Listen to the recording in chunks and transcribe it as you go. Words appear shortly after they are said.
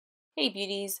Hey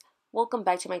beauties, welcome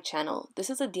back to my channel.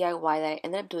 This is a DIY that I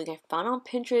ended up doing. I found on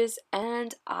Pinterest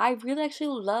and I really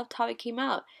actually loved how it came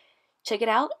out. Check it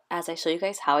out as I show you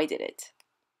guys how I did it.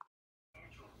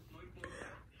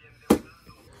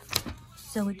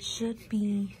 So it should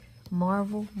be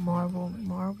marble,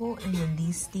 and then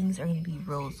these things are going to be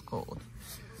rose gold.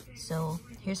 So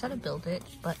here's how to build it,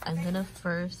 but I'm going to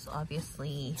first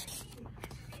obviously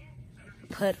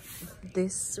put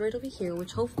this right over here,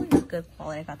 which hopefully is good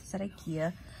quality. I got this at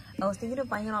Ikea. I was thinking of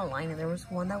buying it online, and there was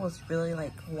one that was really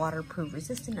like waterproof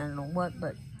resistant, I don't know what,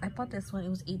 but I bought this one. It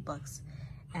was $8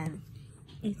 and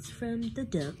it's from the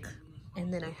duck.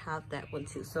 And then I have that one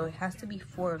too, so it has to be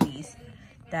 4 of these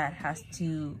that has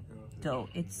to go.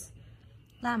 It's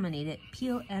laminated,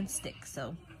 peel and stick.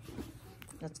 So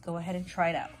let's go ahead and try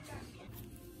it out.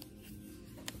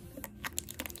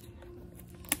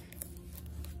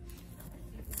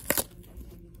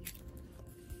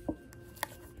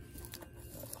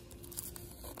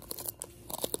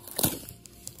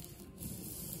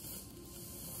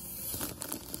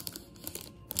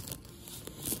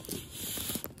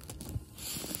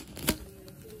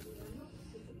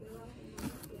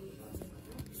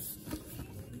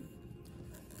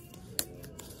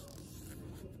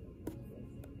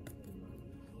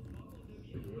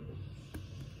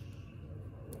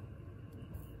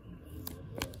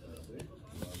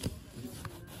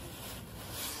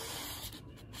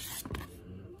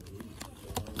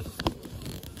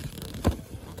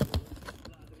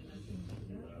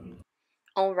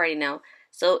 Alrighty now,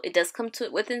 so it does come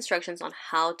with instructions on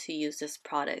how to use this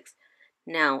product.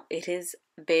 Now, it is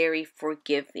very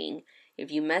forgiving.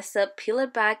 If you mess up, peel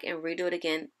it back and redo it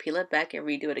again, peel it back and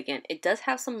redo it again. It does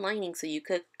have some lining, so you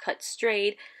could cut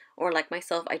straight, or like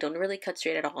myself, I don't really cut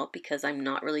straight at all because I'm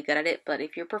not really good at it, but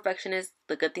if you're a perfectionist,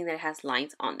 the good thing that it has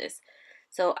lines on this.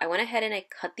 So I went ahead and I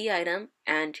cut the item,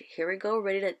 and here we go,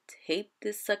 ready to tape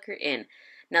this sucker in.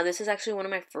 Now, this is actually one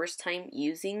of my first time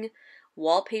using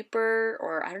wallpaper,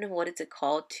 or I don't know what it's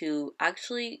called, to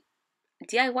actually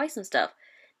DIY some stuff.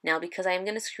 Now, because I am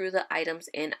going to screw the items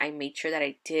in, I made sure that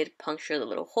I did puncture the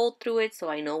little hole through it so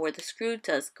I know where the screw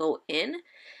does go in.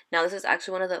 Now, this is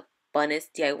actually one of the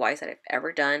funnest DIYs that I've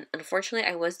ever done. Unfortunately,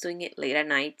 I was doing it late at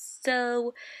night,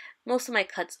 so most of my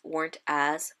cuts weren't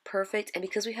as perfect. And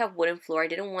because we have wooden floor, I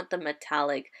didn't want the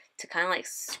metallic to kind of like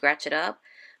scratch it up.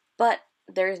 But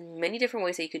there's many different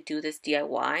ways that you could do this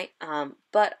DIY.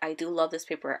 But I do love this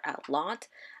paper a lot.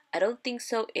 I don't think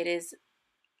so it is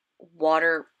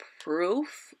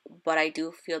waterproof, but I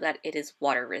do feel that it is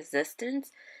water resistant.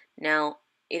 Now,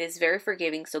 it is very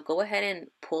forgiving, so go ahead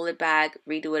and pull it back,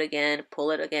 redo it again,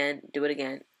 pull it again, do it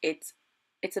again. It's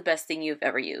the best thing you've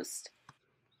ever used.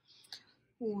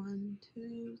 1,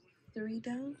 2, 3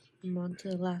 down. I'm on to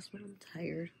the last one. I'm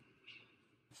tired.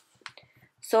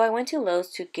 So I went to Lowe's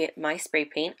to get my spray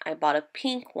paint. I bought a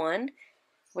pink one,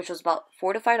 which was about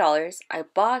 $4 to $5. I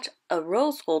bought a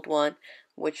rose gold one,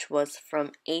 which was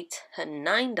from $8 to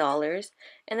 $9.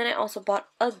 And then I also bought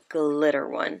a glitter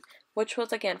one, which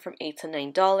was again from $8 to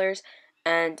 $9.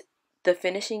 And the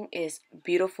finishing is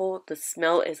beautiful. The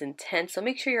smell is intense. So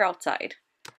make sure you're outside.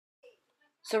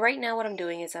 So right now what I'm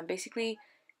doing is I'm basically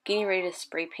getting ready to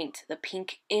spray paint the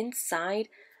pink inside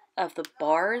of the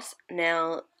bars.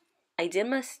 Now, I did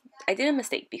a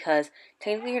mistake because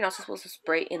technically you're not supposed to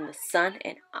spray in the sun,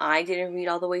 and I didn't read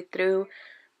all the way through,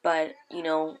 but you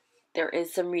know, there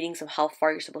is some readings of how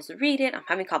far you're supposed to read it. I'm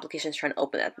having complications trying to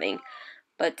open that thing,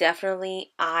 but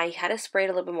definitely I had to spray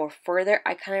it a little bit more further.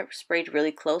 I kind of sprayed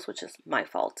really close, which is my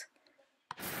fault.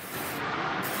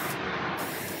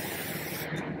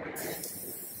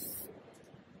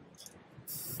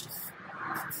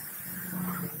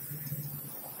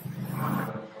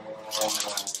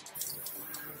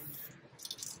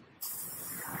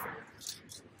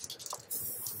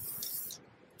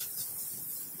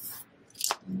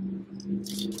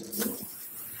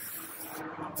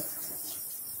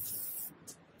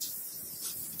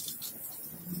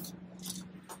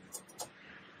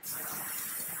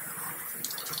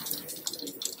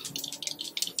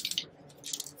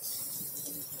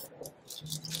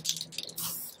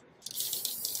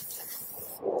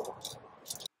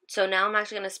 So now I'm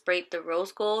actually going to spray the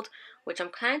rose gold, which I'm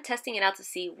kind of testing it out to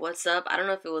see what's up. I don't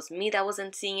know if it was me that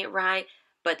wasn't seeing it right,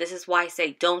 but this is why I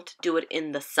say don't do it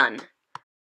in the sun.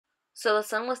 So the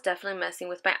sun was definitely messing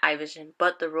with my eye vision,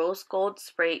 but the rose gold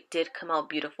spray did come out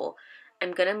beautiful.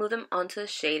 I'm going to move them onto the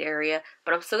shade area,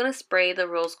 but I'm still going to spray the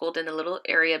rose gold in the little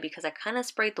area because I kind of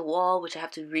sprayed the wall, which I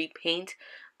have to repaint.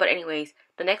 But anyways,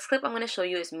 the next clip I'm going to show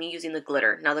you is me using the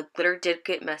glitter. Now the glitter did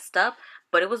get messed up,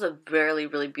 but it was a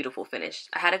really beautiful finish.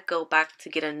 I had to go back to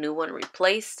get a new one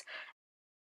replaced.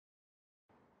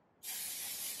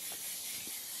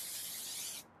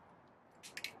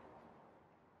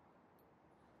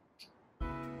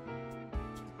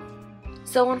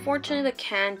 So unfortunately the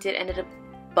can did ended up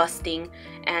busting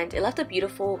and it left a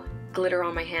beautiful glitter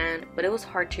on my hand, but it was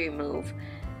hard to remove.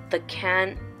 The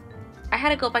can, I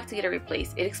had to go back to get it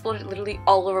replaced. It exploded literally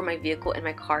all over my vehicle and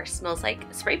my car smells like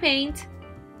spray paint.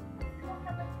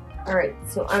 Alright,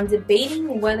 so I'm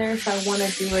debating whether if I want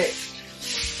to do it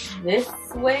this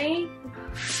way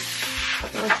or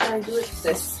should I do it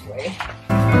this way.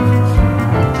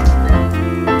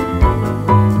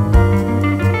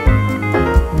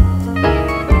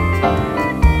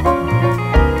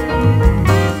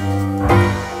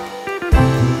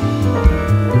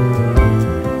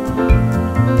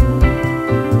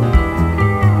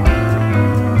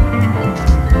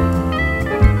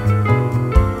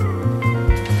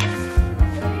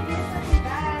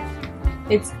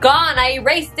 It's gone! I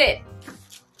erased it!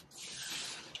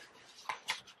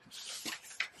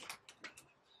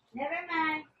 Never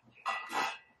mind.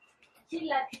 She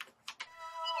lucky.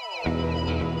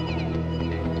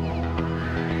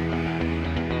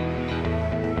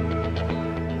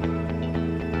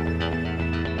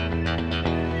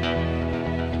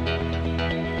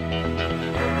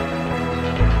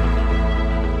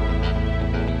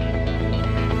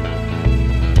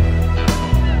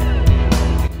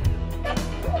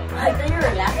 I thought you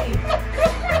were laughing.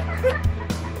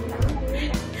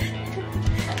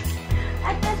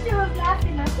 I thought she was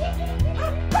laughing.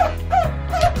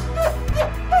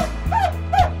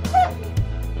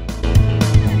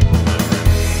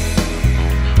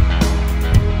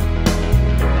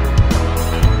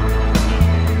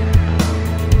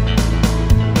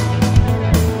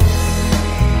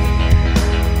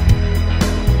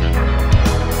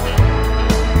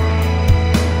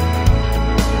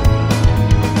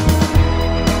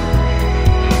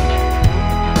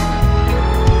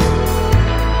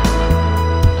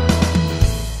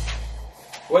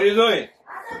 What are you doing?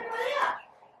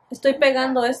 Estoy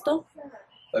pegando esto.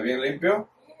 ¿Está bien limpio?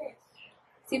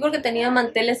 Sí, porque tenía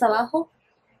manteles abajo.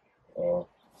 Oh.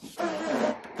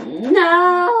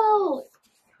 No!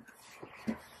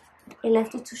 I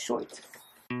left it too short.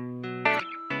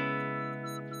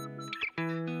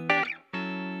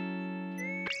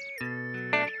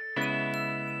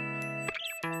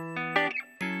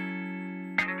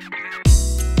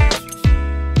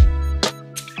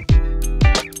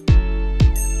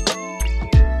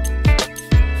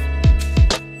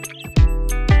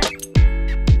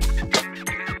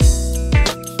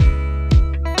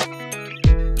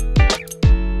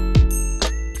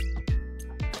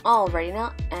 Alrighty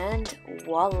now, and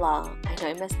voila! I know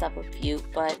I messed up a few,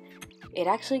 but it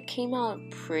actually came out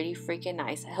pretty freaking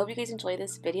nice. I hope you guys enjoyed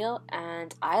this video,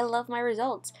 and I love my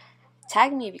results.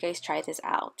 Tag me if you guys try this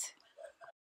out.